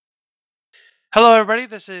Hello, everybody.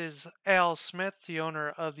 This is Al Smith, the owner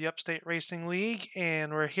of the Upstate Racing League,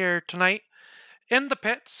 and we're here tonight in the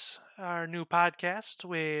pits, our new podcast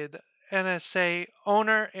with NSA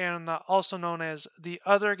owner and also known as the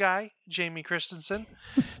other guy, Jamie Christensen.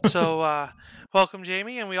 So, welcome,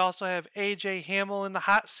 Jamie. And we also have AJ Hamill in the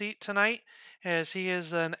hot seat tonight, as he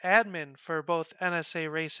is an admin for both NSA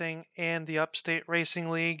Racing and the Upstate Racing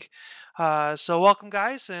League. So, welcome,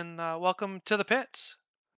 guys, and welcome to the pits.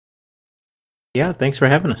 Yeah, thanks for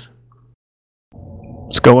having us.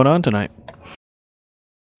 What's going on tonight?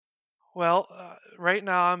 Well, right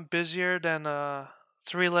now I'm busier than a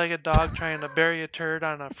three-legged dog trying to bury a turd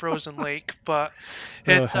on a frozen lake. But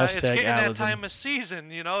it's getting that time of season,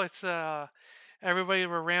 It's everybody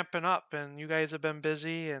we're ramping up, and you guys have been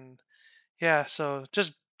busy, and yeah, so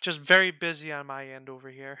just very busy on my end over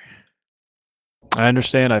here. I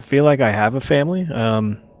understand. I feel like I have a family.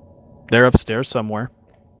 They're upstairs somewhere.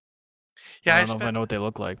 Yeah, I don't know if I know what they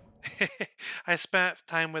look like. I spent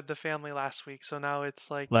time with the family last week, so now it's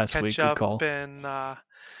like catch up and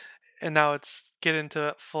now it's get into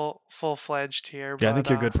it full-fledged here. Yeah, I think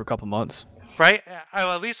you're good for a couple months. Right?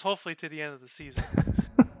 At least hopefully to the end of the season.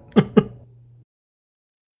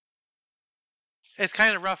 It's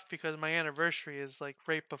kind of rough because my anniversary is like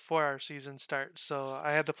right before our season starts, so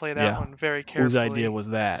I had to play that one very carefully. Whose idea was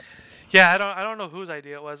that? Yeah, I don't know whose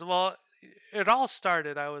idea it was. Well, it all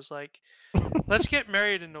started, I was like, let's get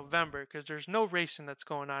married in November because there's no racing that's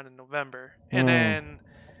going on in November. And then,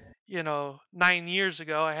 9 years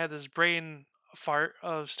ago, I had this brain fart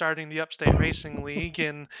of starting the Upstate Racing League,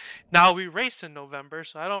 and now we race in November.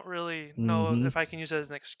 So I don't really know if I can use that as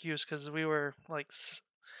an excuse because we were like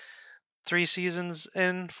 4 seasons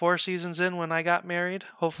in when I got married.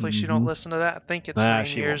 Hopefully she don't listen to that. I think it's 9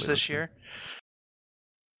 years this year.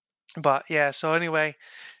 But yeah, so anyway,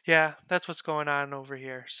 yeah, that's what's going on over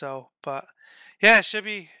here. So, but yeah, it should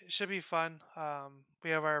be fun. We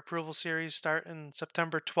have our approval series starting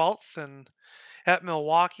September 12th and at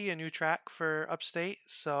Milwaukee, a new track for Upstate.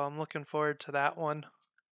 So I'm looking forward to that one.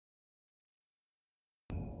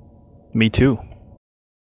 Me too.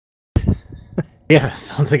 Yeah,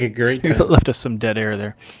 sounds like a great time. You left us some dead air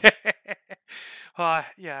there. Well,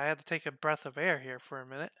 yeah, I had to take a breath of air here for a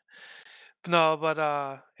minute. No, but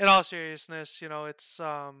in all seriousness, it's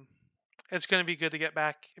going to be good to get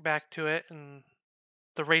back to it, and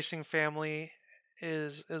the racing family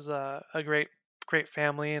is a great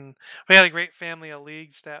family, and we had a great family of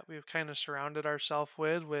leagues that we've kind of surrounded ourselves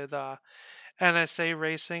with NSA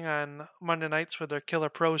Racing on Monday nights with their Killer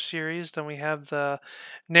Pro Series. Then we have the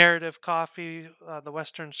Narrative Coffee, the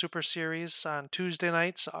Western Super Series on Tuesday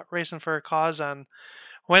nights, Racing for a Cause on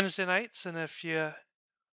Wednesday nights, and if you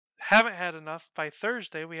haven't had enough, by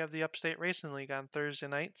Thursday we have the Upstate Racing League on Thursday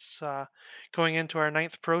nights, going into our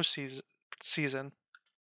 9th pro season.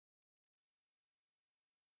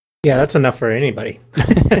 Yeah, that's enough for anybody.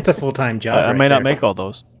 It's a full-time job. I may not make all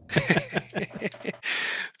those.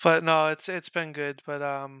 But no, it's been good.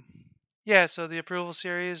 But yeah, so the approval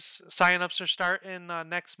series sign-ups are starting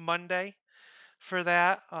next Monday for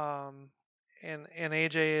that. And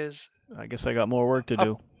AJ is. I guess I got more work to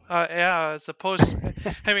do. Yeah, as opposed.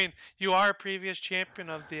 I mean, you are a previous champion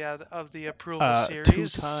of the approval series.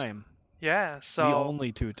 2-time. Yeah, so the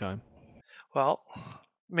only 2-time. Well,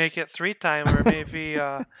 make it 3-time, or maybe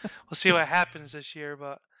we'll see what happens this year.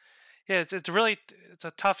 But yeah, it's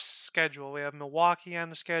a tough schedule. We have Milwaukee on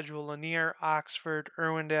the schedule, Lanier, Oxford,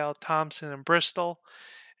 Irwindale, Thompson, and Bristol.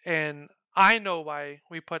 And I know why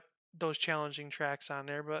we put those challenging tracks on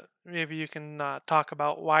there, but maybe you can talk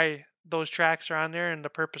about why those tracks are on there and the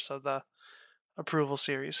purpose of the approval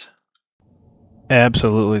series.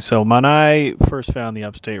 Absolutely. So when I first found the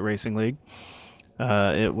Upstate Racing League,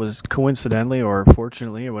 it was coincidentally or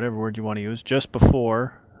fortunately, or whatever word you want to use, just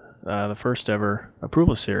before the first ever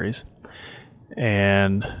approval series.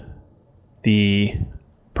 And the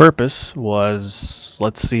purpose was,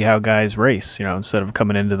 let's see how guys race. Instead of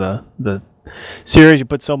coming into the series, you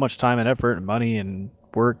put so much time and effort and money and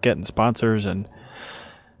work getting sponsors and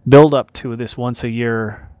build up to this once a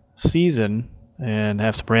year season, and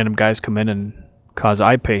have some random guys come in and cause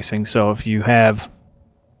eye pacing. So if you have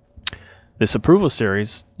this approval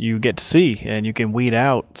series, you get to see and you can weed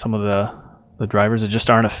out some of the drivers that just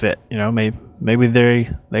aren't a fit. Maybe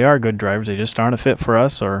they are good drivers, they just aren't a fit for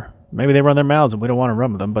us, or maybe they run their mouths and we don't want to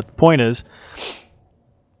run with them. But the point is,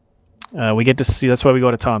 we get to see. That's why we go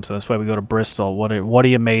to Thompson. That's why we go to Bristol. What are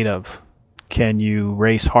you made of? Can you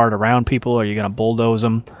race hard around people? Are you going to bulldoze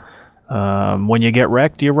them? When you get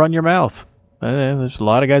wrecked, do you run your mouth? There's a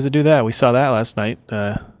lot of guys that do that. We saw that last night.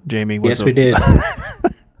 Jamie was. Yes, we did.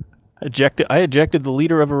 I ejected the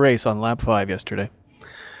leader of a race on lap 5 yesterday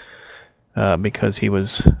because he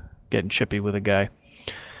was getting chippy with a guy.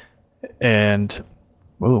 And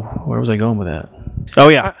where was I going with that? Oh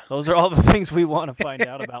yeah, those are all the things we want to find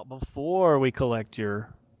out about before we collect your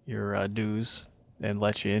dues and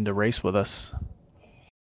let you in to race with us.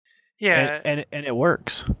 Yeah, and it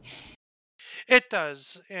works. it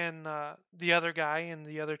does. And the other guy in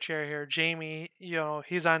the other chair here, Jamie,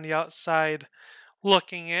 he's on the outside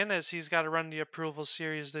looking in as he's got to run the approval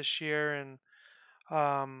series this year, and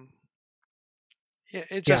um, it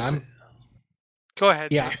Yeah, just go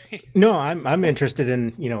ahead, yeah. Jamie. No, I'm interested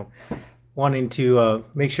in, wanting to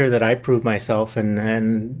make sure that I prove myself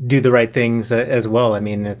and do the right things as well. I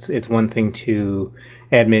mean, it's one thing to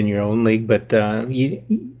admin your own league, but you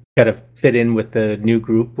got to fit in with the new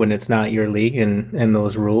group when it's not your league and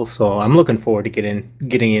those rules. So I'm looking forward to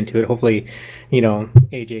getting into it. Hopefully,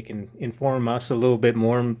 AJ can inform us a little bit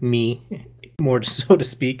more, more so to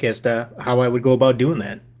speak, as to how I would go about doing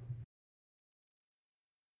that.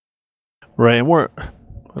 Right, and we'll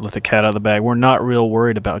let the cat out of the bag. We're not real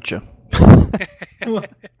worried about you.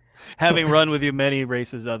 Having run with you many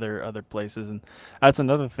races other places, and that's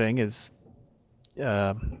another thing is,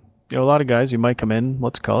 a lot of guys you might come in,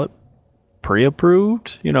 let's call it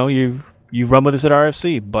pre-approved. You've run with us at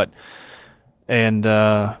RFC,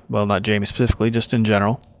 well, not Jamie specifically, just in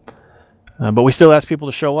general. But we still ask people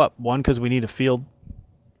to show up. One, because we need a field,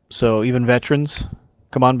 so even veterans,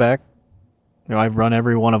 come on back. I've run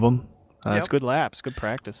every one of them. Yep. It's good laps, good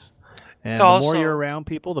practice. And Also, the more you're around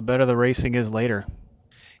people, the better the racing is later.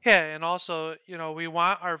 Yeah, and also, we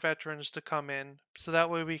want our veterans to come in so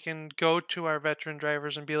that way we can go to our veteran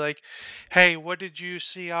drivers and be like, hey, what did you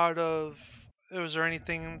see out of. Was there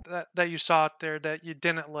anything that you saw out there that you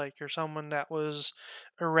didn't like, or someone that was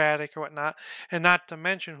erratic or whatnot? And not to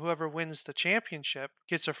mention, whoever wins the championship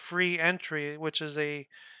gets a free entry, which is a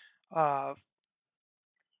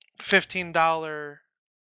 $15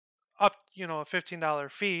 a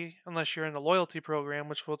 $15 fee, unless you're in the loyalty program,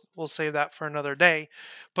 which we'll save that for another day.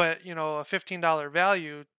 But a $15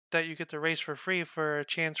 value that you get to race for free for a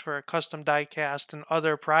chance for a custom die cast and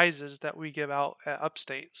other prizes that we give out at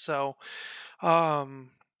Upstate. So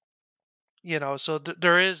um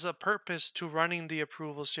there is a purpose to running the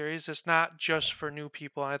approval series. It's not just for new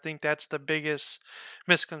people. And I think that's the biggest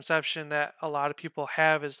misconception that a lot of people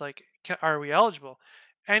have is like, are we eligible?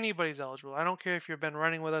 Anybody's eligible. I don't care if you've been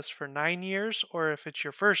running with us for 9 years or if it's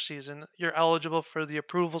your first season, you're eligible for the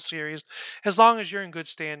approval series as long as you're in good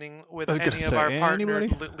standing with I was gonna any of say, our partnered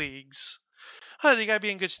anybody? leagues. You gotta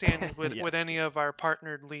be in good standing with any of our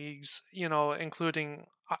partnered leagues, including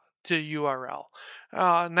to URL,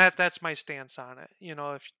 and that's my stance on it.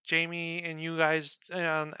 If Jamie and you guys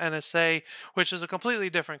on NSA, which is a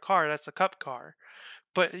completely different car, that's a cup car,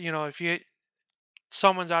 but if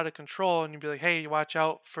someone's out of control and you'd be like, hey, watch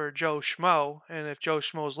out for Joe Schmo, and if Joe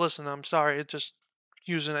Schmo's listening, I'm sorry, just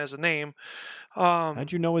using it as a name.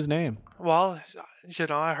 How'd you know his name? Well,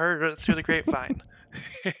 I heard it through the grapevine.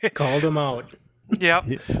 Called him out. Yep,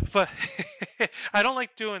 Yeah. but I don't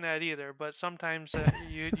like doing that either. But sometimes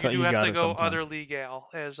you So do you have to gotta go other sometimes. legal,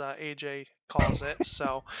 as AJ calls it.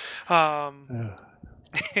 So, um,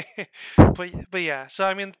 but yeah. So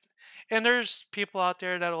I mean, and there's people out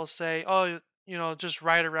there that will say, oh, just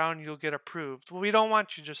ride around, you'll get approved. Well, we don't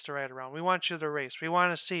want you just to ride around. We want you to race. We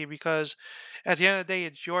want to see, because at the end of the day,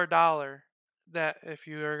 it's your dollar that if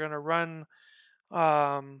you are going to run,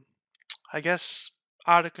 um, I guess,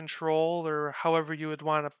 out of control, or however you would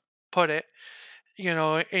want to put it,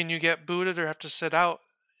 and you get booted or have to sit out,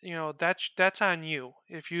 that's on you.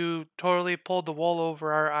 If you totally pulled the wool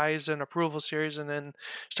over our eyes in approval series and then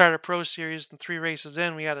start a pro series and 3 races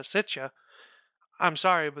in, we got to sit you. I'm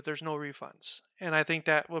sorry, but there's no refunds. And I think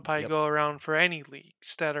that would probably Yep. go around for any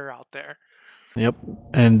leagues that are out there. Yep.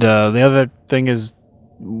 And the other thing is,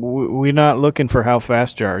 we're not looking for how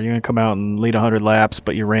fast you are. You're gonna come out and lead 100 laps,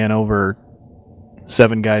 but you ran over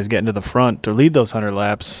 7 guys getting to the front to lead those 100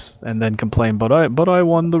 laps, and then complain, but I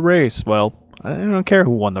won the race. Well, I don't care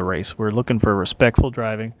who won the race. We're looking for respectful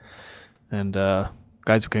driving, and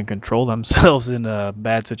guys who can control themselves in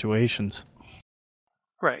bad situations,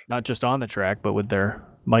 Right. not just on the track, but with their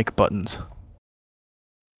mic buttons.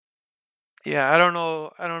 Yeah, I don't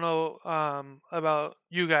know about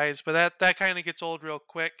you guys, but that kind of gets old real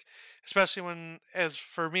quick, especially when, as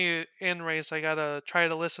for me in race, I gotta try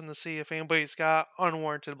to listen to see if anybody's got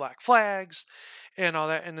unwarranted black flags and all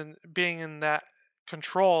that, and then being in that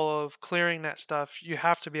control of clearing that stuff, you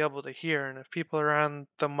have to be able to hear. And if people are on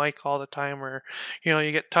the mic all the time, or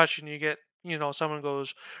you get touched and you get someone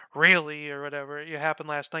goes, really, or whatever. It happened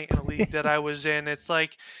last night in a league that I was in. It's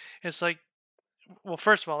like, well,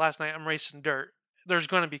 first of all, last night I'm racing dirt. There's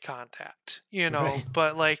going to be contact, Right.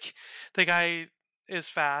 but like the guy is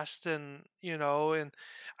fast, and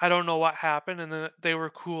I don't know what happened, and then they were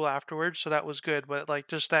cool afterwards, so that was good. But like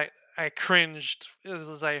just that, I cringed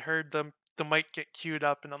as I heard the mic get queued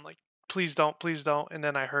up, and I'm like, please don't. And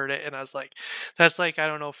then I heard it, and I was like, that's like, I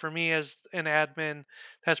don't know. For me as an admin,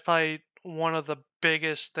 that's probably one of the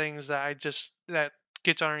biggest things that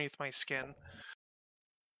gets underneath my skin.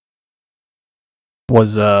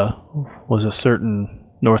 Was a certain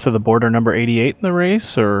north of the border number 88 in the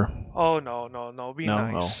race, or Oh, no, no, no, be no?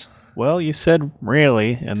 Oh, nice. well, you said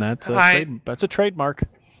really, and that's a I That's a trademark.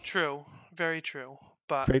 True, very true,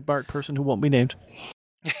 but Trademark person who won't be named.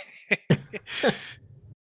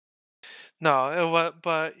 no,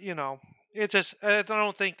 but it just, I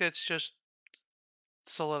don't think that's just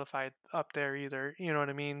solidified up there either. You know what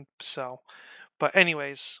I mean? So, but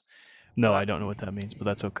anyways, No, I but don't know what that means, but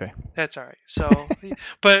that's okay. that's all right. So,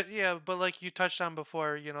 but like you touched on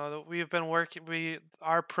before, that we've been working.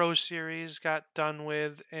 Our pro series got done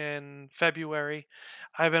with in February.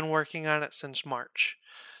 I've been working on it since March.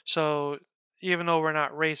 So even though we're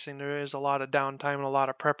not racing, there is a lot of downtime and a lot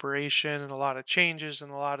of preparation and a lot of changes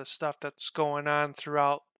and a lot of stuff that's going on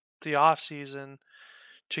throughout the off season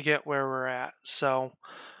to get where we're at. So,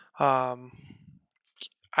 um,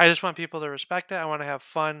 I just want people to respect it. I want to have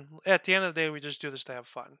fun. At the end of the day, we just do this to have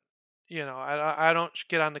fun. I don't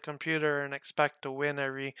get on the computer and expect to win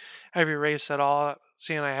every race at all.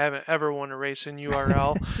 Seeing I haven't ever won a race in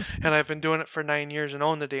URL, and I've been doing it for 9 years and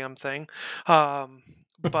own the damn thing. But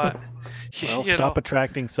Well, you know, stop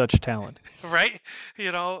attracting such talent. right?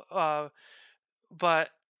 You know, but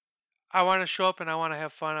I want to show up and I want to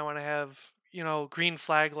have fun. I want to have green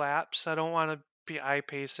flag laps. I don't want to be eye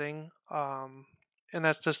pacing. And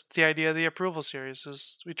that's just the idea of the approval series.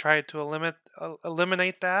 Is we try to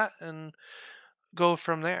eliminate that and go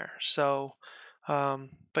from there. So,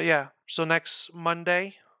 but yeah. So next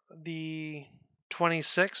Monday, the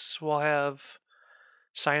 26th, we'll have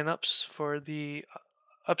signups for the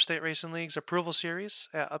Upstate Racing League's approval series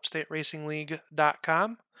at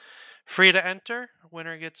upstateracingleague.com. Free to enter.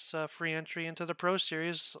 Winner gets free entry into the Pro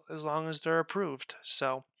Series as long as they're approved.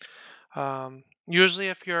 So, usually,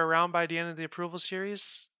 if you're around by the end of the approval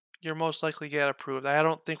series, you're most likely get approved. I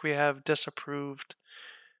don't think we have disapproved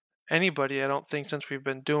anybody. I don't think since we've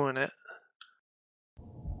been doing it.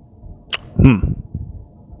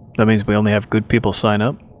 That means we only have good people sign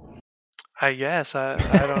up, I guess I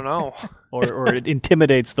don't know. or it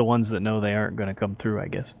intimidates the ones that know they aren't going to come through, I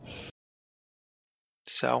guess.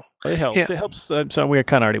 So It helps. yeah, It helps. So we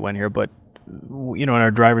kind of already went here, but in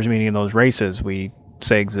our drivers' meeting in those races, we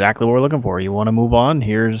say exactly what we're looking for. You want to move on?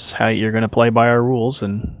 Here's how you're going to play by our rules,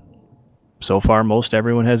 and so far, most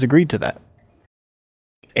everyone has agreed to that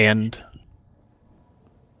and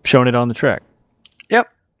shown it on the track. yep.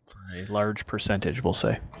 A large percentage, we'll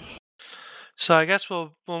say. So I guess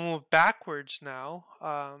we'll move backwards now,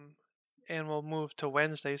 and we'll move to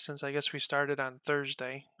Wednesday since I guess we started on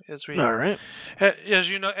Thursday. All right. As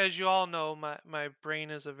you all know, my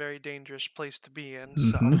brain is a very dangerous place to be in.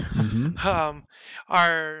 So,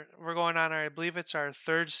 we're going on I believe it's our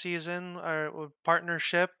third season, our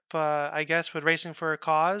partnership, I guess, with Racing for a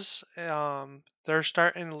Cause. They're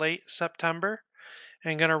starting late September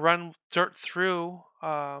and gonna run through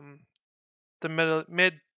the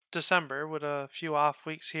mid December with a few off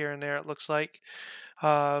weeks here and there. It looks like.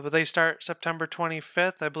 But they start September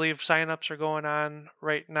 25th. I believe signups are going on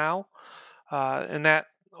right now. And that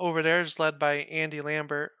over there is led by Andy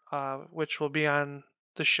Lambert, which will be on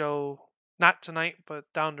the show not tonight,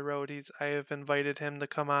 but down the road. I have invited him to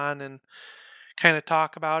come on and kind of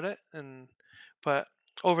talk about it. But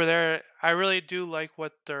over there, I really do like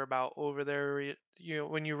what they're about over there.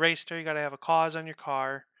 When you race there, you got to have a cause on your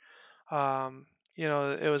car.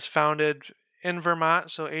 It was founded in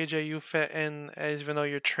Vermont, so AJ, you fit in, even though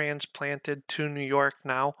you're transplanted to New York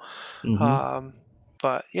now.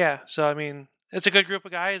 But yeah, so I mean, it's a good group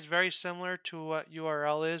of guys, very similar to what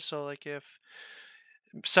URL is. So like, if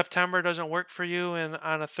September doesn't work for you and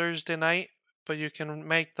on a Thursday night, but you can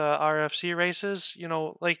make the RFC races,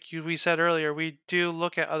 we said earlier, we do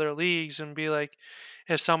look at other leagues and be like,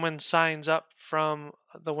 if someone signs up from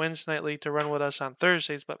the Wednesday night league to run with us on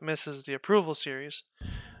Thursdays but misses the approval series,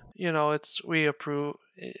 we approve.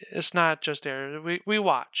 It's not just there. We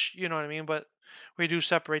watch, you know what I mean? But we do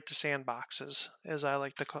separate the sandboxes, as I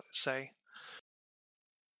like to say.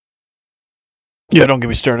 Yeah, don't get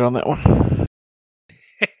me started on that one.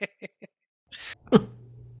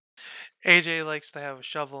 AJ likes to have a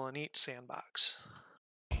shovel in each sandbox.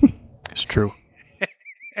 It's true.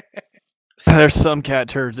 There's some cat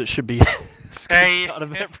turds that should be Hey. scooped out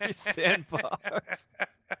of every sandbox.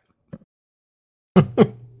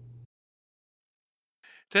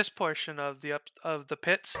 This portion of the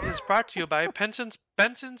pits is brought to you by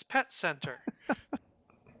Benson's Pet Center.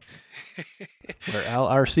 Where Al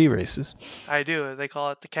RC races. I do. They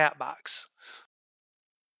call it the cat box.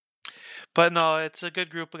 But no, it's a good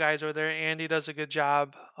group of guys over there. Andy does a good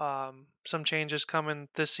job. Some changes coming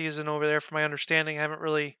this season over there, from my understanding. I haven't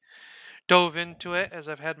really dove into it, as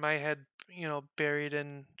I've had my head, buried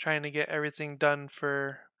in trying to get everything done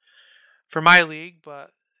for my league.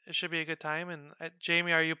 But it should be a good time. And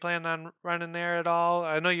Jamie, are you planning on running there at all?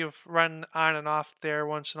 I know you've run on and off there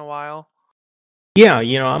once in a while. Yeah,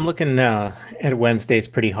 I'm looking at Wednesdays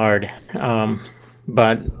pretty hard,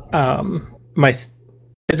 but my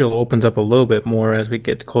schedule opens up a little bit more as we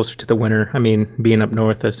get closer to the winter. I mean, being up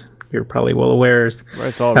north, as you're probably well aware, is Right,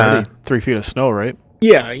 it's already 3 feet of snow, right?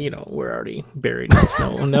 yeah, we're already buried in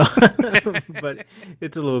snow. No, but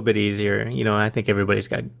it's a little bit easier. I think everybody's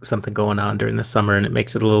got something going on during the summer, and it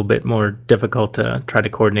makes it a little bit more difficult to try to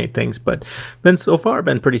coordinate things. But so far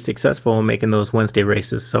been pretty successful in making those Wednesday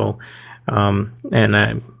races. So,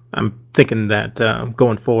 and I'm thinking that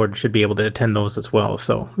going forward should be able to attend those as well.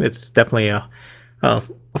 So it's definitely a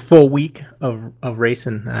full week of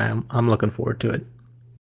racing. I'm looking forward to it.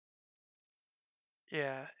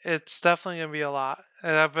 Yeah, it's definitely gonna be a lot.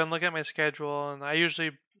 And I've been looking at my schedule, and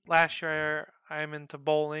last year I'm into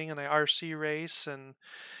bowling and I RC race and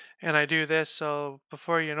I do this. So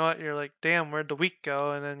before you know it, you're like, damn, where'd the week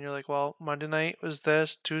go? And then you're like, well, Monday night was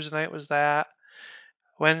this, Tuesday night was that,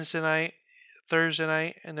 Wednesday night, Thursday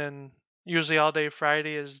night, and then usually all day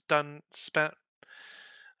Friday is spent,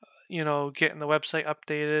 getting the website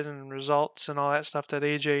updated and results and all that stuff that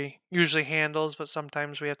AJ usually handles. But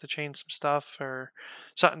sometimes we have to change some stuff, or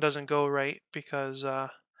something doesn't go right because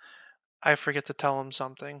I forget to tell him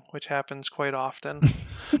something, which happens quite often.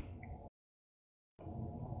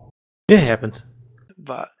 It happens.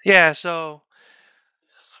 But yeah, so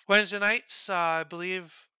Wednesday nights, I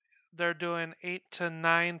believe they're doing 8 to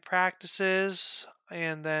 9 practices,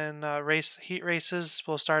 and then heat races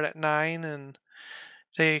will start at 9, and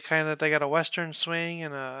they got a western swing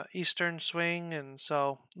and a eastern swing, and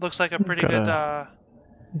so looks like a pretty good. Yeah,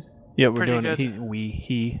 we're Pretty doing it. good.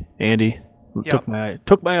 He, Andy Yep.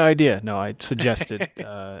 took my idea. No, I suggested,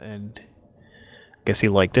 and I guess he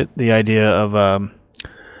liked it. The idea of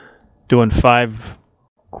doing 5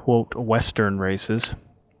 quote Western races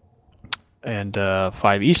and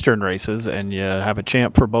 5 Eastern races, and you have a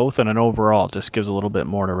champ for both and an overall. Just gives a little bit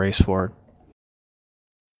more to race for.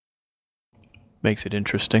 Makes it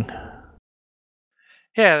interesting.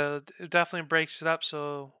 Yeah, it definitely breaks it up.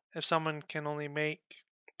 So if someone can only make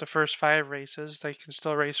the first 5 races, they can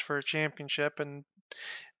still race for a championship. And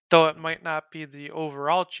though it might not be the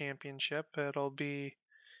overall championship, it'll be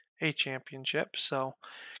a championship. So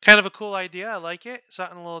kind of a cool idea. I like it.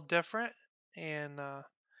 Something a little different. And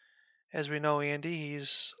as we know, Andy,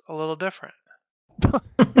 he's a little different.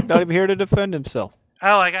 Not even here to defend himself.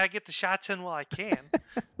 Oh, I gotta get the shots in while I can.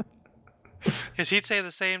 Because he'd say the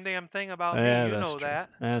same damn thing about me. You know true. that.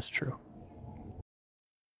 That's true.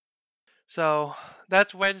 So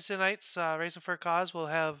that's Wednesday nights. Racing for a Cause. We'll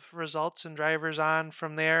have results and drivers on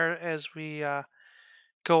from there as we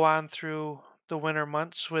go on through the winter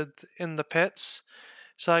months in the pits.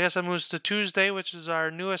 So I guess that moves to Tuesday, which is our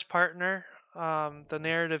newest partner, the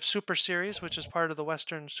Narrative Super Series, which is part of the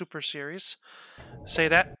Western Super Series. Say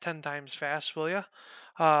that 10 times fast, will you?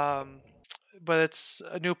 But it's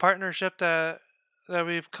a new partnership that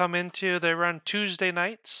we've come into. They run Tuesday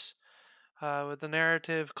nights with the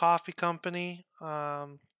Narrative Coffee Company.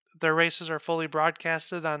 Their races are fully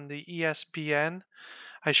broadcasted on the ESPN.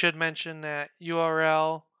 I should mention that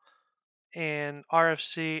URL and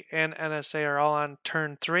RFC and NSA are all on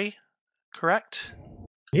turn 3, correct?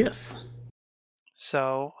 Yes.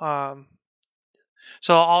 So,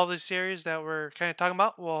 so all the series that we're kind of talking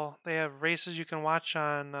about, well, they have races you can watch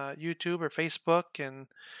on YouTube or Facebook and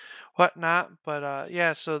whatnot. But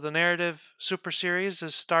yeah, so the Narrative Super Series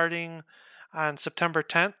is starting on September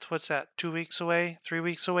 10th. What's that? 2 weeks away, 3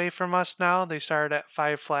 weeks away from us now. They started at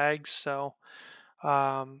Five Flags. So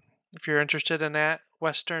if you're interested in that,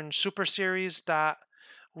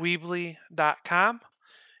 westernsuperseries.weebly.com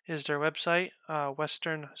is their website,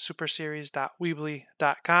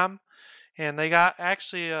 westernsuperseries.weebly.com. And they got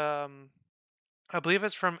actually, I believe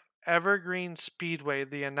it's from Evergreen Speedway.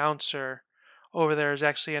 The announcer over there is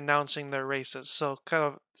actually announcing their races. So kind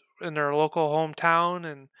of in their local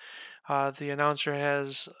hometown, and The announcer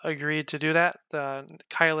has agreed to do that,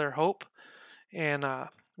 Kyler Hope, and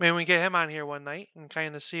maybe we get him on here one night and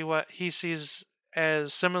kind of see what he sees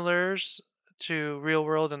as similars to real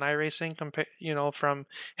world and iRacing, from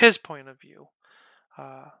his point of view.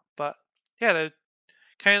 But yeah, they're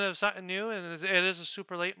kind of something new, and it is a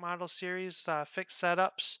super late model series, fixed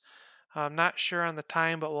setups. I'm not sure on the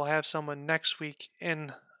time, but we'll have someone next week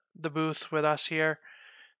in the booth with us here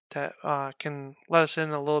that can let us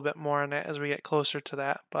in a little bit more on it as we get closer to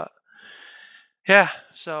that. But yeah,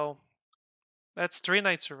 so that's 3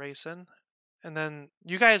 nights of racing, and then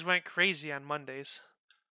you guys went crazy on Mondays.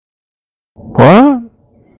 What?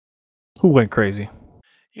 Who went crazy?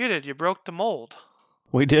 You did. You broke the mold.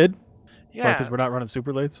 We did? Yeah. Because we're not running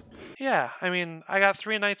super lates? Yeah. I mean, I got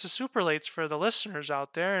 3 nights of super lates for the listeners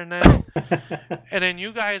out there, and then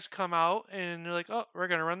you guys come out and you're like, oh, we're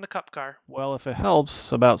gonna run the cup car. Well, if it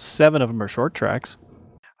helps, about 7 of them are short tracks.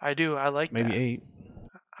 I do. I like Maybe that. 8.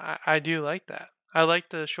 I do like that. I like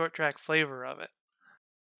the short track flavor of it.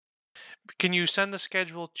 Can you send the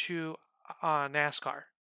schedule to NASCAR?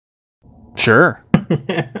 Sure.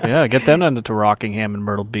 Yeah, get them into Rockingham and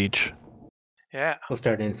Myrtle Beach. Yeah. We'll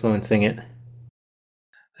start influencing it.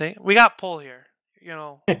 We got pull here,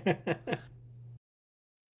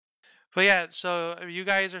 But yeah, so you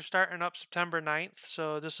guys are starting up September 9th,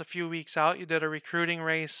 so just a few weeks out. You did a recruiting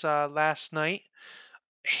race last night.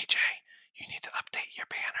 AJ, you need to update your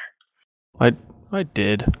banner. I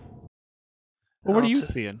did. Well, what are you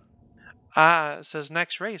seeing? It says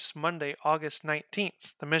next race, Monday, August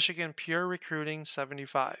 19th. The Michigan Pure Recruiting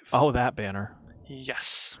 75. Oh, that banner.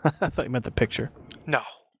 Yes. I thought you meant the picture. No.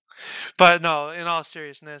 But no, in all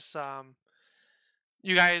seriousness,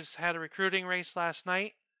 you guys had a recruiting race last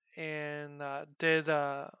night and did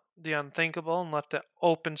the unthinkable and left it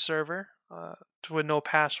open server with no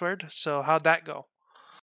password. So how'd that go?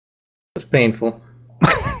 It was painful.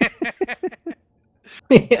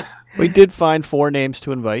 Yeah. We did find 4 names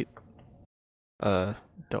to invite. Don't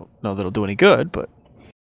know that it'll do any good, but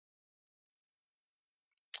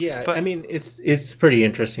yeah, I mean it's pretty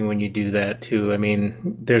interesting when you do that too. I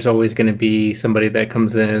mean, there's always going to be somebody that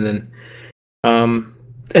comes in and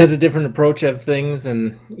has a different approach of things,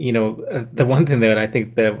 and the one thing that I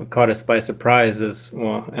think that caught us by surprise is,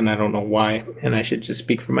 well, and I don't know why, and I should just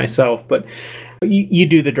speak for myself, but you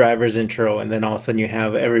do the driver's intro, and then all of a sudden you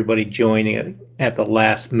have everybody joining it at the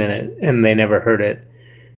last minute, and they never heard it,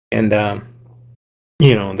 and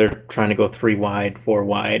they're trying to go 3 wide, 4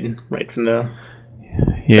 wide, right from the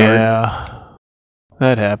yeah,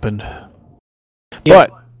 that happened. Yeah.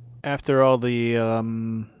 But after all the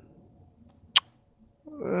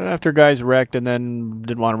after guys wrecked and then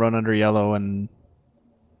didn't want to run under yellow, and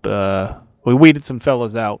we weeded some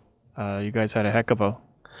fellas out. You guys had a heck of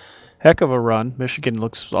a run. Michigan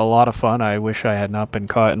looks a lot of fun. I wish I had not been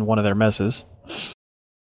caught in one of their messes,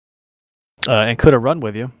 and could have run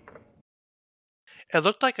with you. It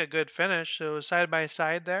looked like a good finish. It was side by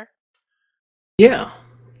side there. Yeah,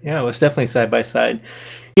 it was definitely side by side.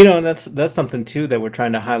 And that's something too that we're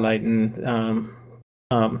trying to highlight, and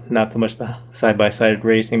not so much the side by side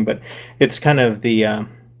racing, but it's kind of the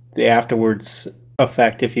afterwards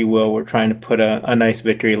effect, if you will. We're trying to put a nice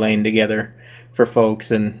victory lane together for folks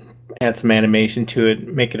and add some animation to it,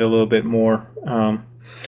 make it a little bit more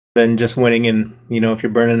than just winning. And if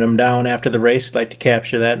you're burning them down after the race, I'd like to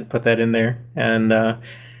capture that and put that in there. And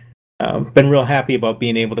been real happy about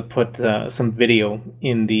being able to put some video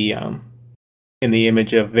in the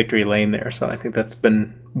image of victory lane there. So I think that's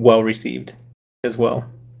been well received as well.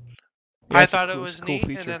 Yeah, I thought it was neat,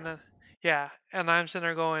 feature. And then and I'm sitting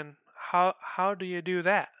there going, how do you do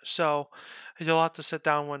that? So you'll have to sit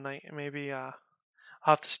down one night and maybe I'll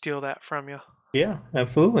have to steal that from you. Yeah,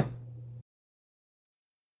 absolutely.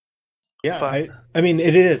 Yeah, but, I mean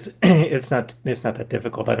it is. It's not that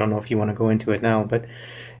difficult. I don't know if you want to go into it now, but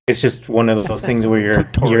it's just one of those things where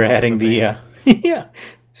you're adding the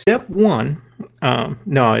step 1.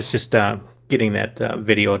 No, it's just getting that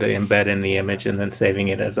video to embed in the image and then saving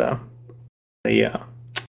it as a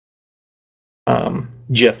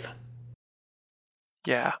GIF.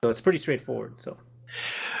 Yeah. So it's pretty straightforward. So.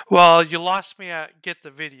 Well, you lost me at get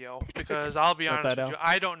the video because I'll be honest with you,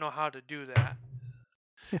 I don't know how to do that.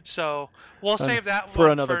 So we'll save that for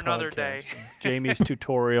another day. Jamie's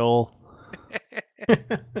tutorial.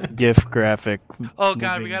 GIF graphic. Oh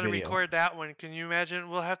God, we got to record that one. Can you imagine?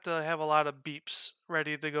 We'll have to have a lot of beeps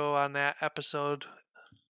ready to go on that episode.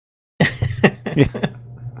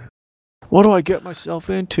 What do I get myself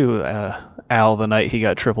into? Al, the night he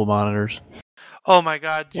got triple monitors. Oh my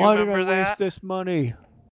God, do you Why remember did I that? waste this money?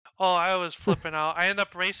 Oh, I was flipping out. I ended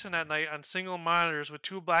up racing that night on single monitors with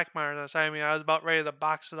 2 black monitors. I mean, I was about ready to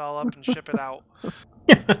box it all up and ship it out.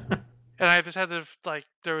 And I just had to, like,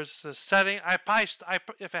 there was a setting.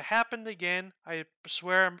 If it happened again, I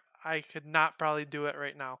swear I could not probably do it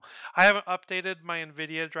right now. I haven't updated my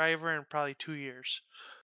NVIDIA driver in probably 2 years.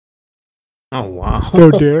 Oh, wow.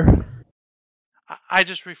 Oh dear. I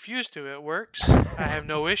just refuse to. It works. I have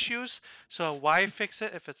no issues. So why fix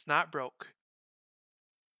it if it's not broke?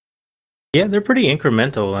 Yeah, they're pretty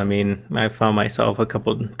incremental. I mean, I found myself a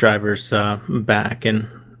couple drivers back, and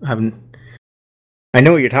I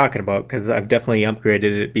know what you're talking about because I've definitely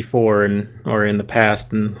upgraded it before or in the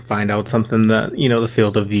past, and find out something that the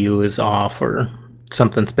field of view is off, or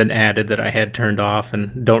something's been added that I had turned off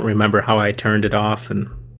and don't remember how I turned it off, and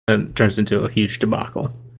it turns into a huge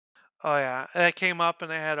debacle. Oh yeah, that came up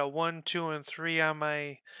and I had a 1, 2, and 3 on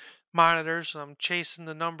my monitors, and I'm chasing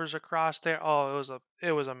the numbers across there. Oh,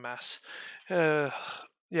 it was a mess. Uh,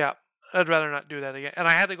 yeah, I'd rather not do that again. And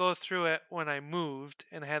I had to go through it when I moved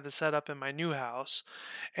and had to set up in my new house,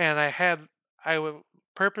 and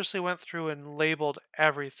purposely went through and labeled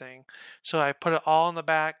everything, so I put it all in the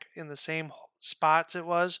back in the same spots it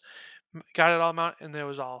was, got it all mounted, and it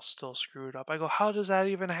was all still screwed up. I go, how does that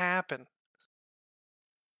even happen?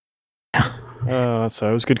 So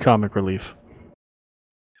it was good comic relief.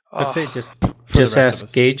 I say Ugh. just For the rest of ask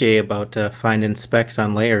us. AJ about finding specs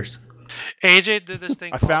on layers. AJ did this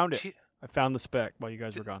thing I called found it. I found the spec while you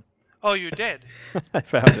guys were gone. Oh, you did? I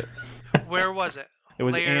found it. Where was it? It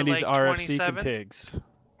was Layer Andy's like RFC 27? contigs.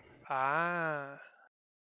 Ah,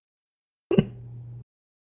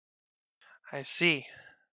 I see.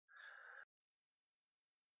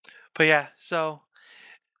 But yeah, so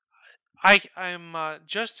I'm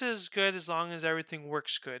just as good as long as everything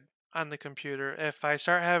works good on the computer. If I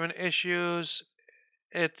start having issues,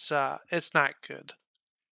 it's not good.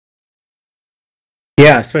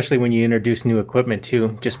 Yeah, especially when you introduce new equipment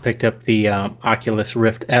too. Just picked up the Oculus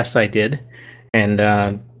Rift S. I did, and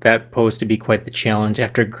that posed to be quite the challenge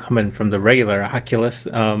after coming from the regular Oculus,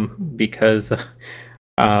 because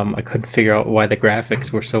I couldn't figure out why the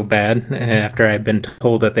graphics were so bad. After I'd been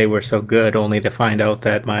told that they were so good, only to find out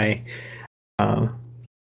that my uh,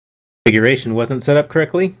 configuration wasn't set up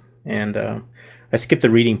correctly, and I skipped the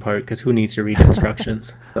reading part because who needs to read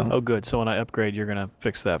instructions? So. Oh, good. So when I upgrade, you're gonna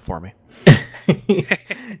fix that for me.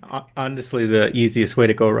 Honestly, the easiest way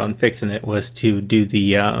to go around fixing it was to do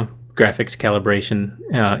the graphics calibration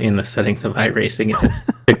in the settings of iRacing. It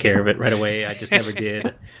took care of it right away. I just never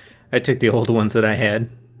did. I took the old ones that I had,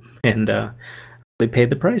 and they paid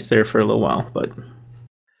the price there for a little while. But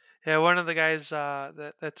Yeah, one of the guys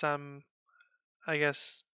that's I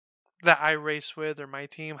guess that I race with, or my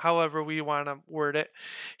team, however we want to word it,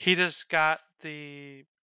 he just got the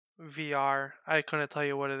VR. I couldn't tell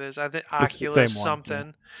you what it is. I think It's the Oculus same one, yeah.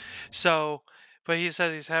 something. So, but he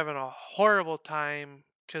said he's having a horrible time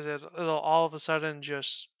because it'll all of a sudden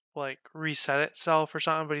just like reset itself or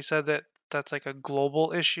something. But he said that that's like a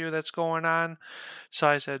global issue that's going on. So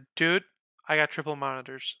I said, dude, I got triple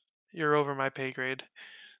monitors. You're over my pay grade.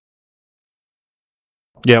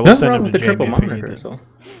 Yeah, we'll nothing send wrong him with to the triple Jamie if he needs monitors, it. though.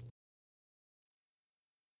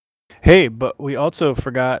 Hey, but we also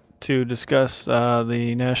forgot to discuss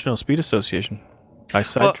the National Speed Association. I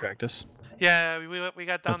sidetracked us. Yeah, we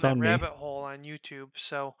got down That's that on me. rabbit hole on YouTube.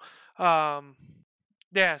 So,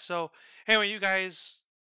 yeah. So anyway, you guys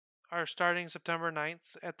are starting September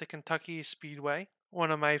 9th at the Kentucky Speedway, one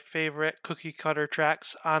of my favorite cookie cutter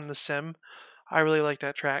tracks on the sim. I really like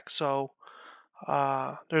that track. So,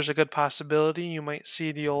 there's a good possibility you might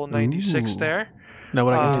see the old 96 Ooh. there. Now,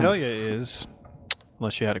 what I can Um, tell you is,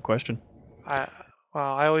 unless you had a question. I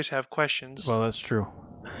I always have questions. Well, that's true.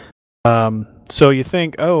 So you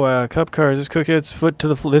think, Cup cars, this cookie, it's foot to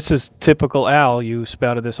the floor. This is typical Al. You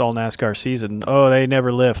spouted this all NASCAR season. Oh, they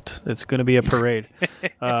never lift. It's going to be a parade.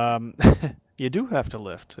 You do have to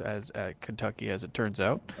lift as at Kentucky, as it turns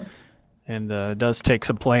out, and it does take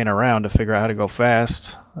some playing around to figure out how to go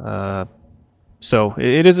fast. So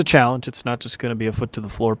it is a challenge. It's not just going to be a foot to the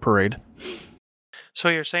floor parade. So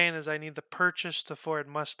what you're saying is I need to purchase the Ford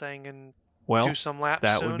Mustang and Well, do some laps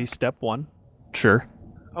that soon? would be step one. Sure.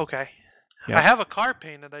 Okay. Yep. I have a car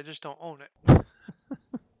painted. I just don't own it.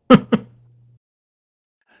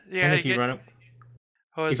 Yeah. And if you run it,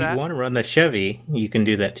 What was if you that? want to run the Chevy, you can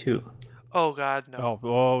do that too. Oh God, no.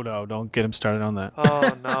 Oh no! Don't get him started on that.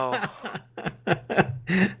 Oh no.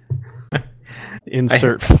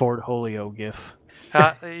 Insert Ford Holio gif.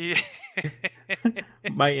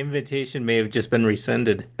 My invitation may have just been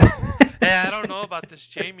rescinded. Hey, I don't know about this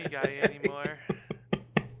Jamie guy anymore.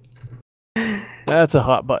 That's a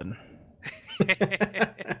hot button.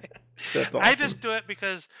 That's awesome. I just do it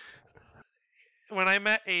because when I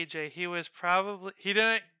met AJ, he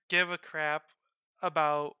didn't give a crap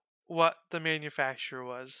about what the manufacturer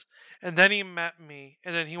was. And then he met me,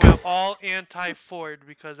 and then he went all anti-Ford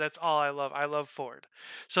because that's all I love. I love Ford.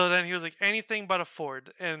 So then he was like, anything but a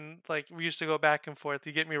Ford. And like we used to go back and forth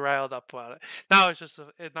to get me riled up about it. Now it's just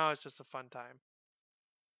a fun time.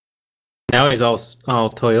 Now he's all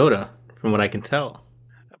Toyota, from what I can tell.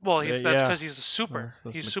 Well, that's Yeah. because he's a super.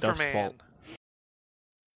 That's He's McDuff's Superman. fault.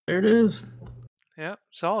 There it is. Yeah.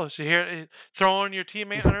 So you hear throwing your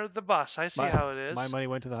teammate under the bus. I see how it is. My money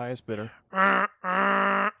went to the highest bidder.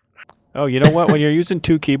 Oh, you know what? When you're using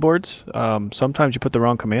two keyboards, sometimes you put the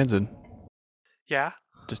wrong commands in. Yeah.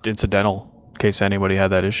 Just incidental, in case anybody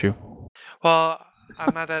had that issue. Well,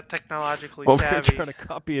 I'm not that technologically Well, savvy. we're trying to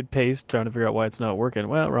copy and paste, trying to figure out why it's not working.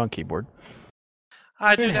 Well, wrong keyboard.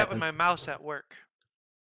 I do that with my mouse at work.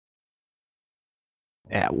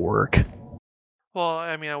 At work? Well,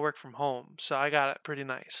 I mean, I work from home, so I got it pretty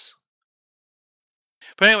nice.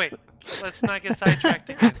 But anyway, let's not get sidetracked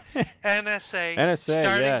again. NSA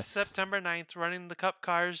starting yes. September 9th, running the Cup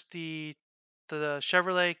cars, the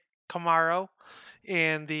Chevrolet Camaro,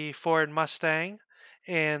 and the Ford Mustang,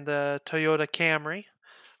 and the Toyota Camry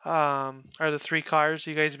are the three cars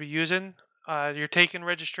you guys will be using. You're taking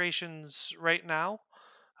registrations right now.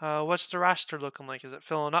 What's the roster looking like? Is it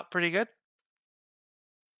filling up pretty good?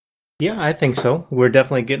 Yeah, I think so. We're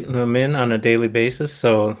definitely getting them in on a daily basis,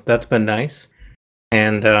 so that's been nice.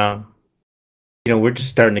 And we're just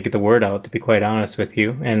starting to get the word out, to be quite honest with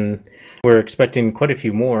you. And we're expecting quite a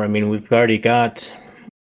few more. I mean, we've already got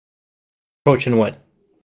approaching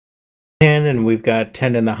 10, and we've got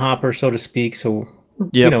 10 in the hopper, so to speak. So,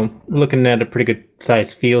 looking at a pretty good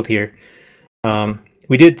sized field here.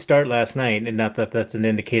 We did start last night, and not that that's an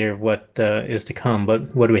indicator of what is to come,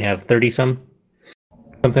 but what do we have, 30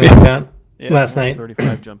 something like that last night?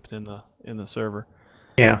 35 jumping in the server.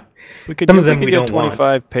 Yeah. We could Some do, of them we could we get don't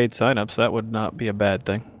 25 paid signups. That would not be a bad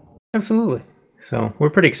thing. Absolutely. So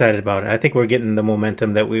we're pretty excited about it. I think we're getting the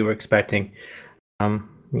momentum that we were expecting. We're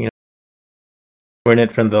in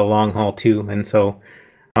it from the long haul too, and so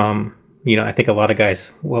I think a lot of guys,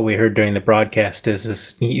 what we heard during the broadcast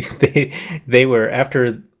is they were,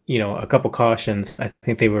 after a couple cautions, I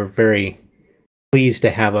think they were very pleased to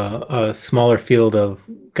have a smaller field of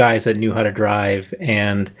guys that knew how to drive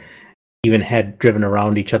and even had driven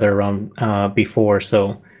around each other around before.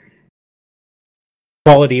 So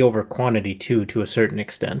quality over quantity too, to a certain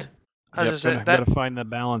extent. Gotta find the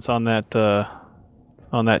balance on that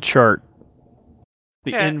chart.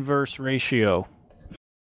 The inverse ratio.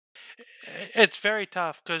 It's very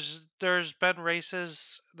tough because there's been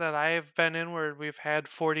races that I've been in where we've had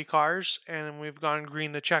 40 cars and we've gone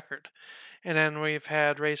green to checkered. And then we've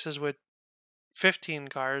had races with 15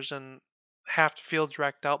 cars and half the field's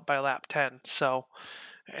wrecked out by lap 10. So,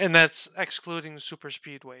 and that's excluding super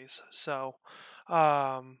speedways. So,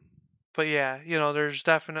 but yeah, there's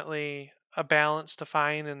definitely a balance to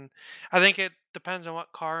find, and I think it depends on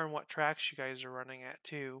what car and what tracks you guys are running at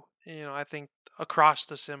too. I think across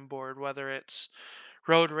the sim board, whether it's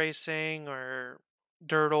road racing or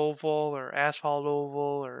dirt oval or asphalt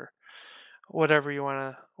oval or whatever you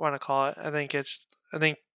want to call it, I think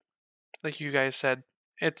like you guys said,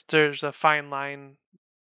 there's a fine line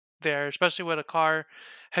there, especially with a car.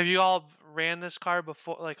 Have you all ran this car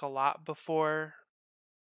before, like a lot before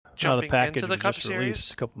jumping into the Cup Series?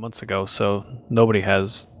 Released a couple months ago, so nobody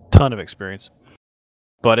has a ton of experience.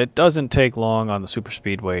 But it doesn't take long on the super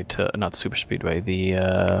speedway not the super speedway, the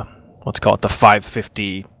let's call it the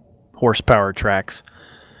 550 horsepower tracks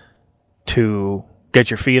to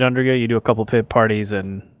get your feet under you. You do a couple pit parties,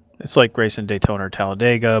 and it's like racing Daytona or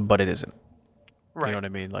Talladega, but it isn't. Right. You know what I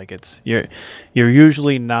mean? Like you're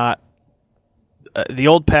usually not. The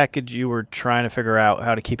old package, you were trying to figure out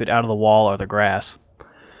how to keep it out of the wall or the grass,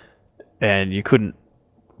 and you couldn't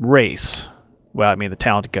race. Well, I mean, the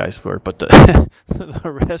talented guys were, but the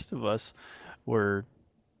rest of us were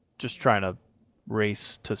just trying to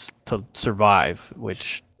race to survive,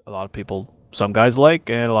 which a lot of people, some guys like,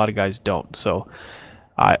 and a lot of guys don't. So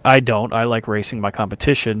I don't. I like racing my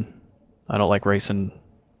competition. I don't like racing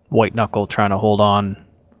white knuckle trying to hold on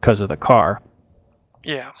because of the car.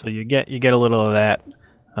 Yeah. So you get a little of that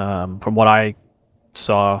from what I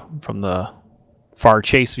saw from the far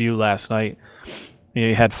chase view last night.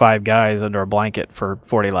 You had 5 guys under a blanket for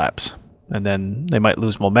 40 laps, and then they might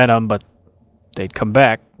lose momentum, but they'd come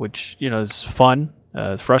back, which is fun.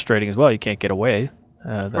 It's frustrating as well. You can't get away.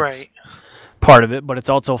 That's right. Part of it, but it's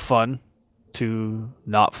also fun to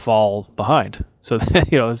not fall behind. So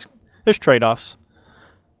there's trade-offs.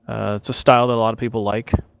 It's a style that a lot of people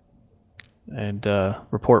like. and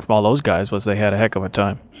report from all those guys was they had a heck of a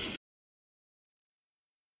time.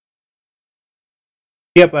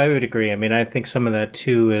 Yep, I would agree. I mean, I think some of that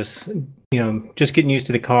too is, just getting used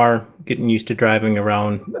to the car, getting used to driving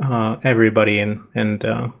around everybody, and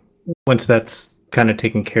once that's kind of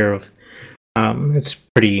taken care of, it's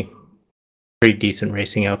pretty decent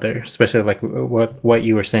racing out there. Especially like what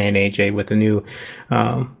you were saying, AJ, with the new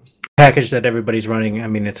package that everybody's running. I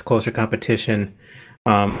mean, it's closer competition.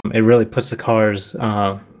 It really puts the cars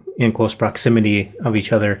in close proximity of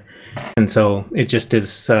each other, and so it just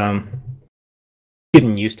is.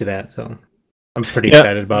 Getting used to that, so I'm pretty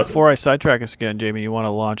excited about it. Before I sidetrack us again, Jamie, you want to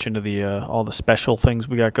launch into the all the special things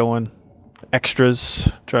we got going, extras,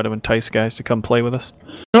 try to entice guys to come play with us?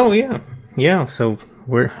 Oh yeah. So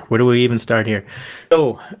where do we even start here?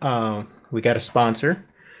 So we got a sponsor,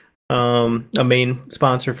 a main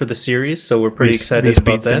sponsor for the series, so we're pretty excited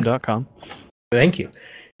about that. VSpeedSim.com. Thank you.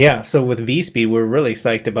 Yeah, so with VSpeed, we're really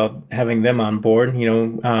psyched about having them on board.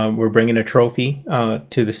 We're bringing a trophy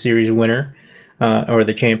to the series winner. Or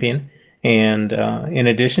the champion. And in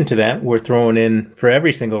addition to that, we're throwing in for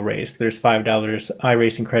every single race, there's $5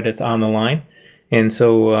 iRacing credits on the line. And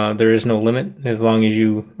so there is no limit as long as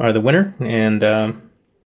you are the winner. And I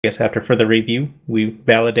guess after further review, we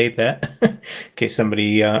validate that in case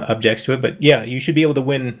somebody objects to it. But yeah, you should be able to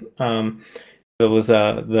win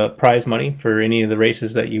the prize money for any of the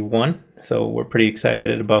races that you won. So we're pretty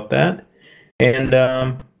excited about that. And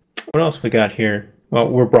what else we got here? Well,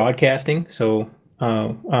 we're broadcasting, so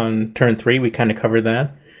on turn 3, we kind of covered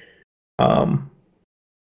that.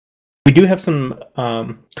 We do have some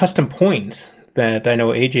custom points that I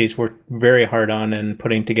know AJ's worked very hard on and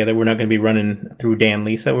putting together. We're not going to be running through Dan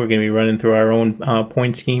Lisa. We're going to be running through our own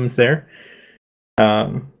point schemes there.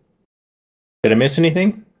 Did I miss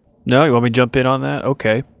anything? No, you want me to jump in on that?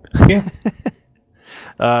 Okay.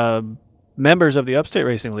 Yeah. Members of the Upstate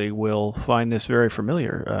Racing League will find this very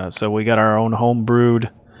familiar. So we got our own home-brewed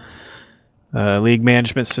league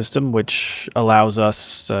management system, which allows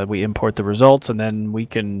us, we import the results, and then we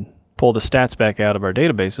can pull the stats back out of our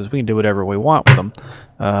databases. We can do whatever we want with them.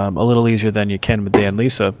 A little easier than you can with Dan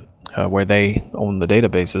Lisa, where they own the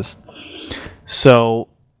databases. So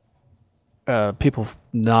people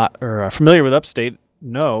not or are familiar with Upstate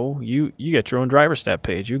know you get your own driver stat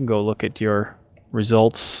page. You can go look at your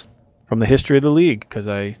results from the history of the league, because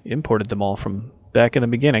I imported them all from back in the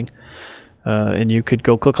beginning. And you could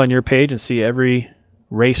go click on your page and see every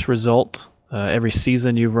race result, every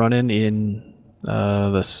season you've run in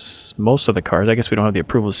most of the cars. I guess we don't have the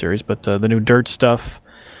approval series, but the new dirt stuff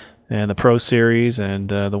and the pro series and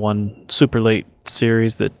the one super late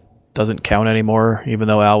series that doesn't count anymore, even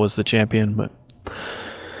though Al was the champion. But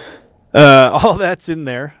all that's in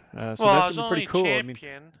there. So well, that's I was only pretty cool.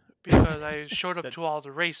 champion because I showed up to all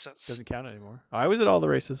the races. Doesn't count anymore. I was at all the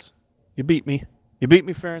races. You beat me. You beat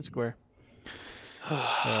me fair and square.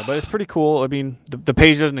 But it's pretty cool. I mean, the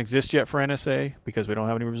page doesn't exist yet for NSA because we don't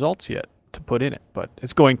have any results yet to put in it, but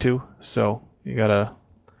it's going to. So you gotta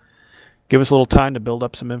give us a little time to build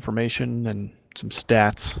up some information and some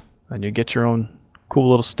stats, and you get your own cool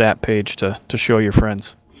little stat page to show your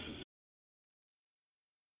friends.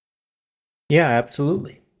 Yeah,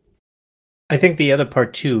 absolutely. I think the other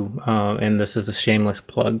part too, and this is a shameless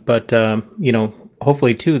plug, but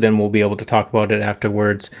hopefully too, then we'll be able to talk about it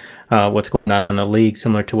afterwards. What's going on in the league,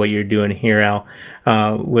 similar to what you're doing here, Al,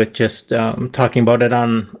 with just talking about it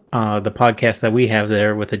on the podcast that we have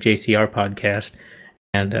there with the JCR podcast,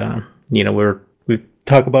 and we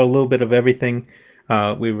talk about a little bit of everything.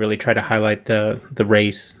 We really try to highlight the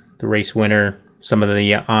race winner, some of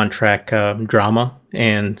the on track drama,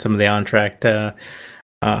 and some of the on track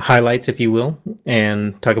highlights, if you will,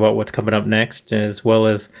 and talk about what's coming up next, as well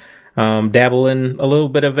as dabble in a little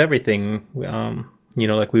bit of everything.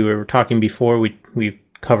 Like we were talking before, we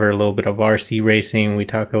cover a little bit of RC racing. We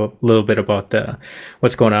talk a little bit about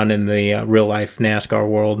what's going on in the real life NASCAR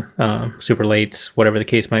world, super lates, whatever the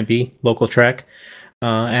case might be, local track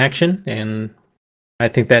action. And I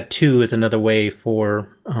think that too is another way for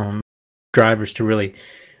drivers to really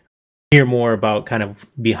hear more about kind of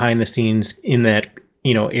behind the scenes in that,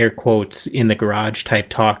 air quotes, in the garage type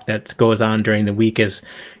talk that goes on during the week as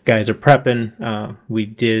guys are prepping. We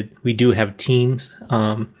do have teams,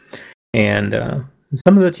 and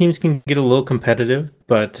some of the teams can get a little competitive,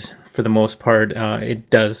 but for the most part, it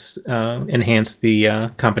does enhance the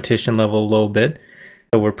competition level a little bit.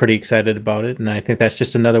 So we're pretty excited about it, and I think that's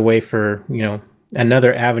just another way for,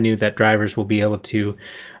 another avenue that drivers will be able to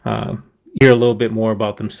hear a little bit more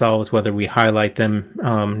about themselves, whether we highlight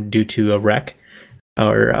them due to a wreck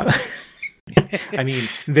or I mean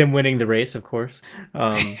them winning the race, of course,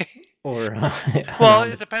 or Well,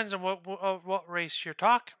 it depends on what race you're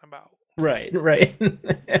talking about. Right.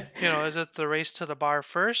 Is it the race to the bar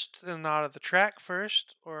first and out of the track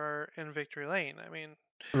first, or in victory lane? I mean,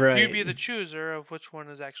 you be Right. the chooser of which one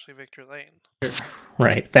is actually victory lane.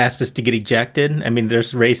 Right. Fastest to get ejected. I mean,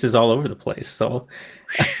 there's races all over the place. So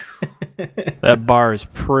That bar is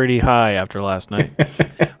pretty high after last night.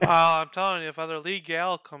 I'm telling you, if other league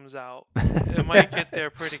gal comes out, it might get there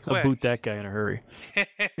pretty I'll quick. boot that guy in a hurry.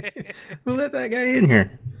 Who let that guy in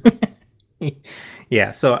here?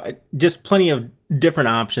 Yeah, so just plenty of different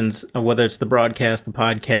options, whether it's the broadcast, the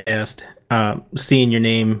podcast, seeing your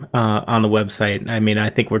name on the website. I mean, I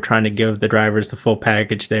think we're trying to give the drivers the full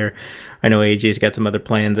package there. I know AJ's got some other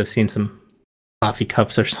plans. I've seen some coffee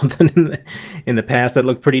cups or something in the past that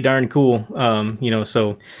look pretty darn cool.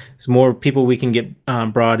 So there's more people we can get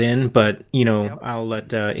brought in, but Yep. I'll let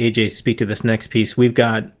AJ speak to this next piece. We've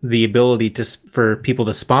got the ability for people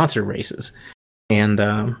to sponsor races, and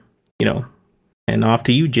and off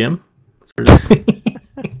to you, Jim. I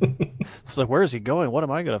was like, where is he going? What am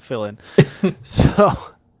I going to fill in? So,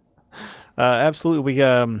 absolutely.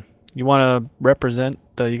 You want to represent,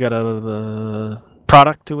 you got a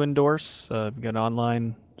product to endorse, you got an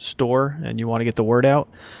online store, and you want to get the word out,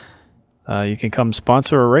 you can come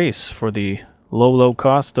sponsor a race for the low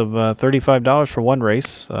cost of $35 for one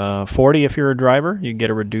race. $40 if you're a driver. You can get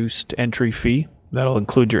a reduced entry fee. That'll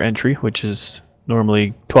include your entry, which is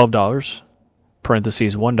normally $12.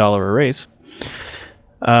 Parentheses $1 a race.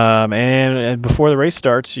 And before the race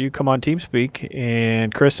starts, you come on TeamSpeak,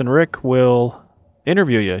 and Chris and Rick will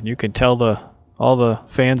interview you. You can tell all the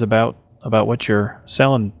fans about what you're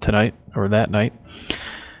selling tonight or that night.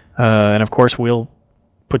 And of course, we'll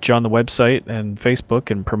put you on the website and Facebook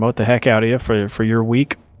and promote the heck out of you for your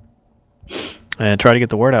week, and try to get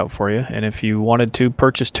the word out for you. And if you wanted to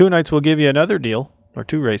purchase 2 nights, we'll give you another deal, or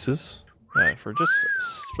 2 races. For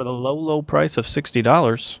the low price of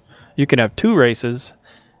 $60, you can have 2 races,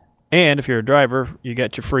 and if you're a driver, you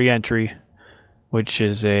get your free entry, which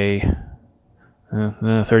is a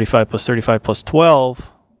 35 plus 35 plus 12.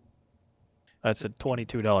 That's a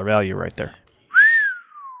 $22 value right there.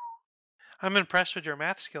 I'm impressed with your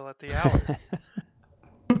math skill at the hour.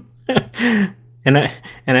 and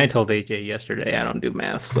I told AJ yesterday I don't do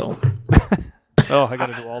math, so. Oh, I got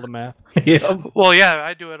to do all the math. Yep. Well, yeah,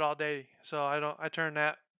 I do it all day, so I turn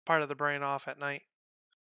that part of the brain off at night.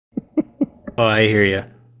 Oh, I hear you.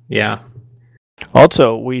 Yeah.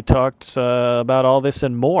 Also, we talked about all this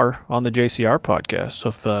and more on the JCR podcast. So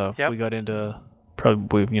if we got into,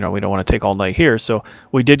 probably, we don't want to take all night here. So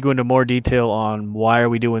we did go into more detail on why are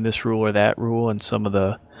we doing this rule or that rule, and some of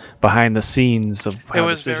the behind the scenes of how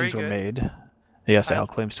decisions were made. Yes, Al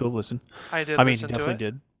claims to have listened. I did. I mean, he definitely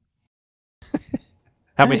did.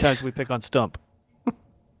 How many times did we pick on Stump?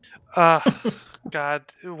 God,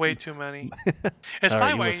 way too many. It's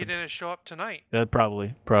probably why he didn't show up tonight.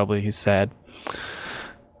 Probably he's sad.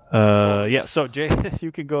 Yeah. So Jay,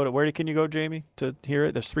 you can go to, where can you go, Jamie, to hear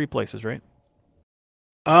it? There's 3 places, right?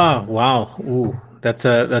 Oh, wow. Ooh, that's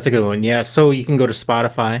a good one. Yeah. So you can go to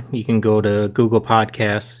Spotify. You can go to Google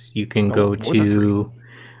Podcasts. You can go to,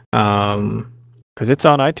 because it's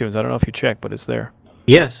on iTunes. I don't know if you checked, but it's there.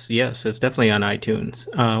 Yes, it's definitely on iTunes.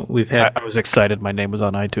 We've had. I was excited. My name was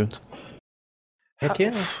on iTunes. Heck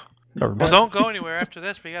yeah. Well, don't go anywhere after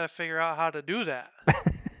this. We got to figure out how to do that.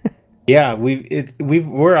 Yeah,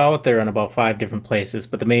 we're out there on about 5 different places,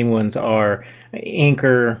 but the main ones are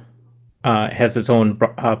Anchor. Has its own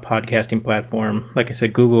podcasting platform. Like I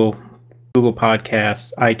said, Google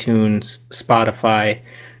Podcasts, iTunes, Spotify.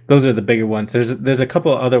 Those are the bigger ones. There's a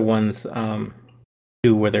couple of other ones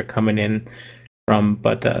too where they're coming in from,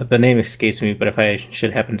 but the name escapes me. But if I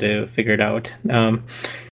should happen to figure it out, and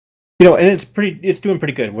it's doing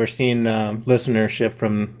pretty good. We're seeing listenership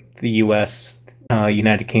from the U.S.,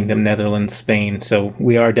 United Kingdom, Netherlands, Spain. So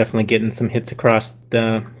we are definitely getting some hits across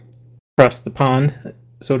the pond,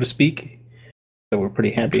 so to speak. So we're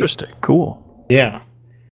pretty happy. Interesting. Cool. Yeah.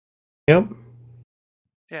 Yep.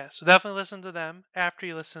 Yeah, so definitely listen to them after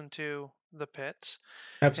you listen to the pits.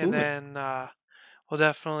 Absolutely. And then we'll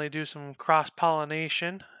definitely do some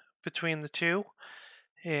cross-pollination between the two.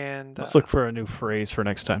 And let's look for a new phrase for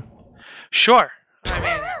next time. Sure. I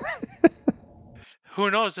mean, who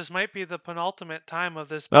knows? This might be the penultimate time of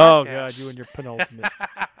this podcast. Oh, God, you and your penultimate.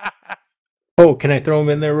 Oh, can I throw them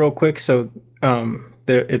in there real quick? So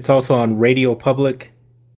it's also on Radio Public.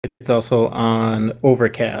 It's also on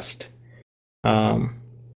Overcast.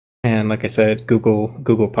 And like I said, Google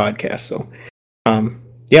Podcasts. So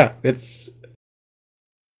yeah, it's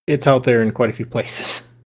out there in quite a few places.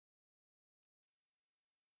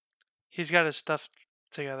 He's got his stuff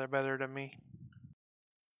together better than me.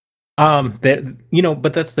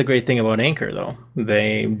 But that's the great thing about Anchor, though.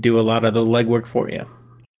 They do a lot of the legwork for you.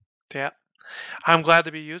 Yeah, I'm glad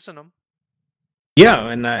to be using them. Yeah,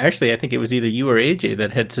 and actually, I think it was either you or AJ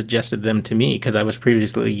that had suggested them to me because I was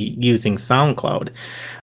previously using SoundCloud.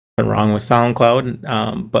 Nothing wrong with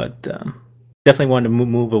SoundCloud, but definitely wanted to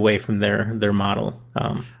move away from their model.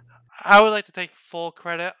 I would like to take full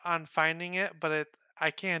credit on finding it, but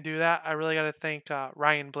I can't do that. I really got to thank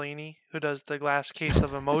Ryan Blaney, who does the Glass Case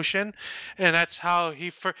of Emotion, and that's how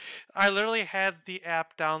I literally had the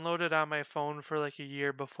app downloaded on my phone for like a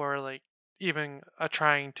year before like even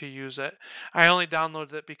trying to use it. I only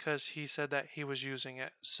downloaded it because he said that he was using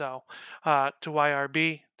it. So to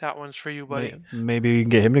YRB, that one's for you, buddy. Maybe you can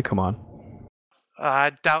get him to come on.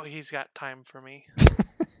 I doubt he's got time for me. Never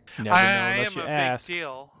I, know I unless am you a big ask.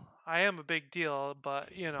 deal. I am a big deal,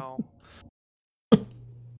 but you know.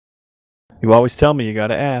 You always tell me you got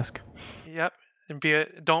to ask. Yep, and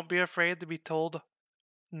don't be afraid to be told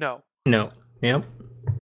no. No, yep.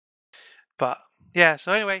 But yeah,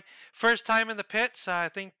 so anyway, first time in the pits. I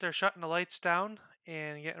think they're shutting the lights down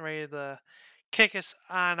and getting ready to kick us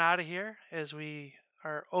on out of here as we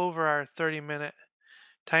are over our 30-minute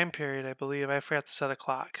time period, I believe. I forgot to set a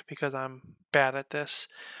clock because I'm bad at this.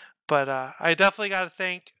 But I definitely got to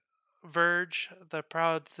thank Verge, the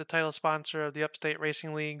title sponsor of the Upstate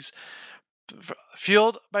Racing League's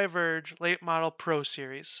Fueled by Verge Late Model Pro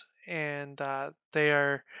Series. And they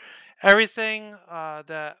are everything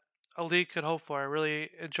that a league could hope for. I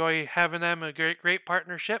really enjoy having them, a great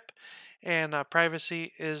partnership, and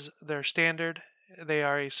privacy is their standard. They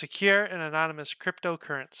are a secure and anonymous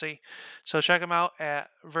cryptocurrency. So check them out at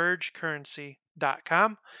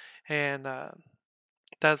vergecurrency.com. And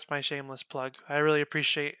that's my shameless plug. I really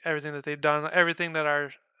appreciate everything that they've done, everything that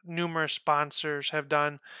our numerous sponsors have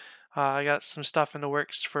done. I got some stuff in the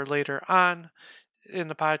works for later on in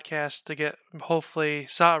the podcast to get hopefully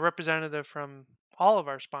a representative from all of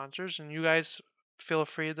our sponsors, and you guys feel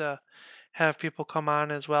free to have people come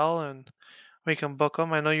on as well, and we can book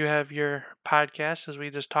them. I know you have your podcast, as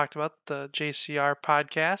we just talked about, the JCR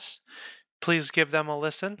podcasts. Please give them a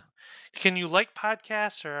listen. Can you like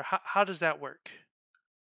podcasts, or how does that work?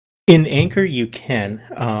 In Anchor, you can,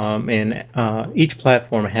 and each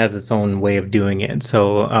platform has its own way of doing it.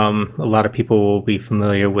 So a lot of people will be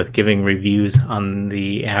familiar with giving reviews on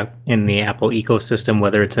the app in the Apple ecosystem,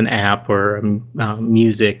 whether it's an app or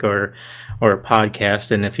music or a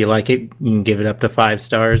podcast. And if you like it, you can give it up to 5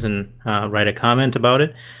 stars and write a comment about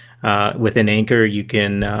it. Within Anchor, you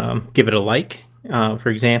can give it a like, for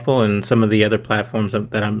example, and some of the other platforms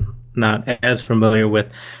that I'm not as familiar with,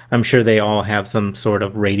 I'm sure they all have some sort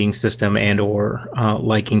of rating system and or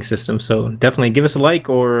liking system. So definitely give us a like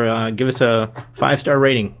or give us a 5-star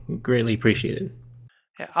rating. Greatly appreciated.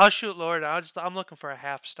 Yeah, I'll shoot Lord. I'm looking for a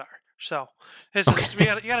half star. So you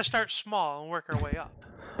got to start small and work our way up.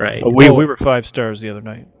 Right. We were 5 stars the other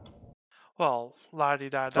night. Well, la di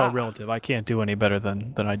da It's all da. relative. I can't do any better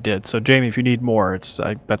than I did. So Jamie, if you need more,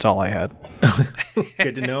 that's all I had.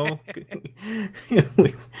 Good to know.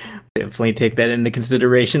 We definitely take that into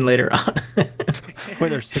consideration later on. When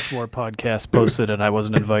there's 6 more podcasts posted and I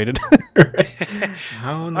wasn't invited.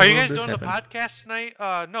 How in the Are you world guys this doing happened? the podcast tonight?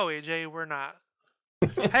 No, AJ, we're not.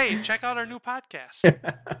 Hey, check out our new podcast.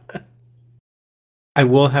 I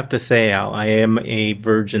will have to say, Al, I am a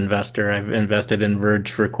Verge investor. I've invested in Verge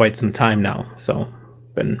for quite some time now, so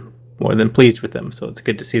been more than pleased with them. So it's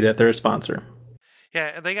good to see that they're a sponsor.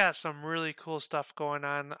 Yeah, they got some really cool stuff going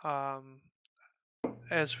on.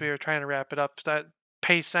 As we were trying to wrap it up, that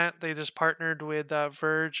Paycent, they just partnered with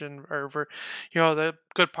Verge the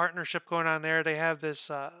good partnership going on there. They have this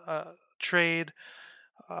trade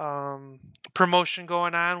promotion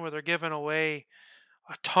going on where they're giving away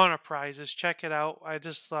a ton of prizes. Check it out. I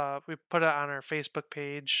just we put it on our Facebook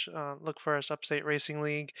page. Look for us, Upstate Racing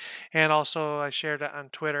League, and also I shared it on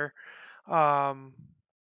Twitter. Um,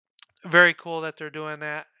 Very cool that they're doing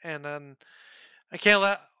that. And then I can't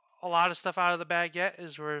let a lot of stuff out of the bag yet,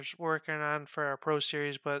 as we're working on for our Pro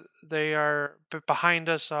Series, but they are behind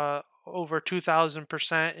us over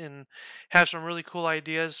 2,000% and have some really cool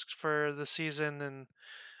ideas for the season. And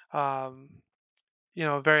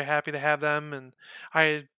very happy to have them. And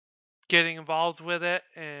I getting involved with it,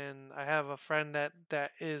 and I have a friend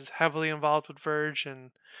that is heavily involved with Verge,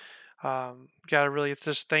 and gotta really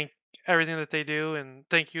just thank everything that they do, and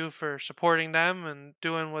thank you for supporting them and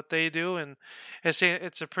doing what they do. And it's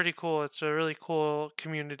a really cool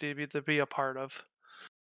community to be a part of.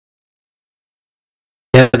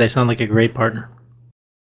 Yeah, they sound like a great partner.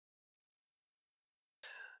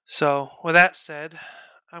 So with that said,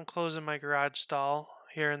 I'm closing my garage stall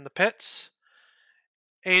here in the pits.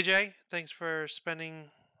 AJ, thanks for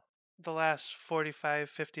spending the last 45,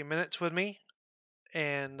 50 minutes with me.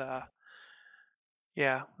 And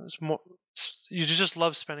yeah, you just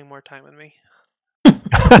love spending more time with me.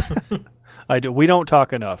 I do. We don't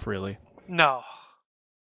talk enough, really. No.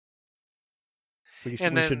 We And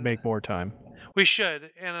should then make more time. we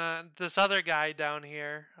should. And this other guy down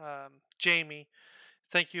here, Jamie,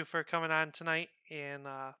 thank you for coming on tonight. And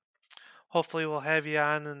hopefully we'll have you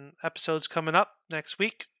on in episodes coming up next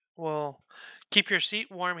week. We'll keep your seat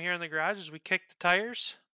warm here in the garage as we kick the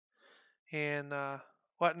tires and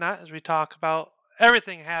whatnot as we talk about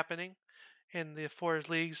everything happening in the Forest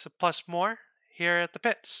Leagues plus more here at the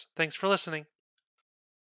pits. Thanks for listening.